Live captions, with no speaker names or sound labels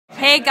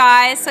Hey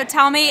guys, so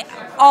tell me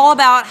all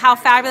about how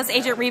fabulous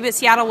Agent Reboot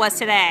Seattle was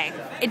today.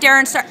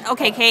 Darin,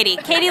 okay, Katie.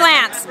 Katie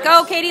Lance.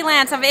 Go, Katie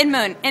Lance of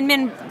Inman.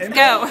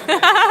 Go.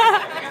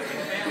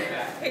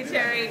 Hey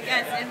Terry,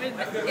 yes,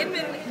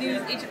 Inman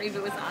News Agent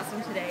Reboot was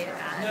awesome today.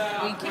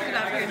 We kicked it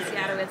off here in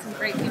Seattle. We had some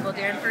great people,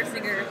 Darin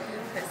Persinger,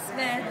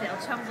 Smith, Dale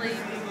Chumbley,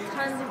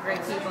 tons of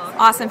great people.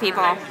 Awesome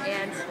people.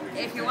 And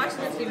if you're watching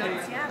this video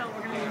in Seattle,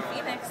 we're going to be in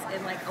Phoenix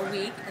in like a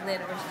week, and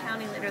then Orange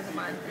County later this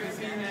month.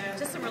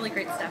 Just some really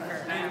great stuff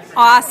for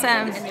awesome.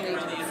 And new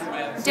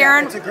agents.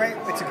 Darin, it's a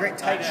great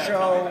tight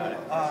show.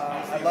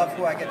 I love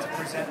who I get to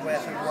present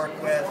with and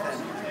work with,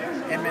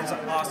 and Inman's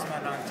awesome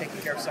on taking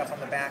care of stuff on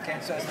the back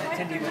end. So as an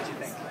attendee, what do you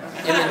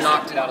think? Inman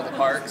knocked it out of the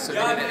park, so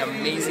they did an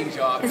amazing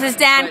job. This is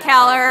Dan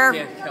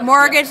Keller,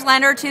 mortgage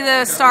lender to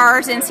the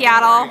stars in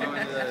Seattle.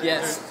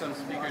 Yes,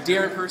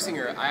 Darin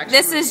Persinger.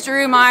 This is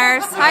Drew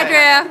Myers. Hi,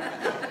 Drew.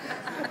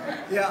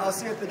 Yeah, I'll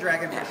see you at the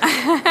Dragon.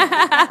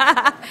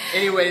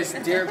 Anyways,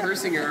 Darin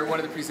Persinger, one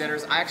of the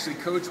presenters, I actually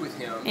coach with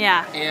him.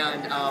 Yeah.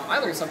 And I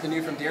learned something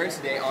new from Darin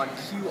today on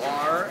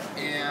QR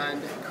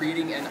and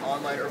creating an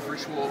online or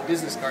virtual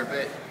business card,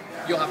 but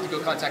you'll have to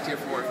go contact him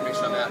for more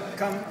information on that.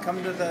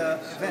 Come to the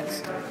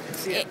events and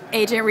see it.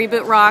 Agent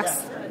Reboot rocks.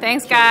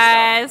 Thanks,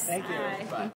 guys. Thank you.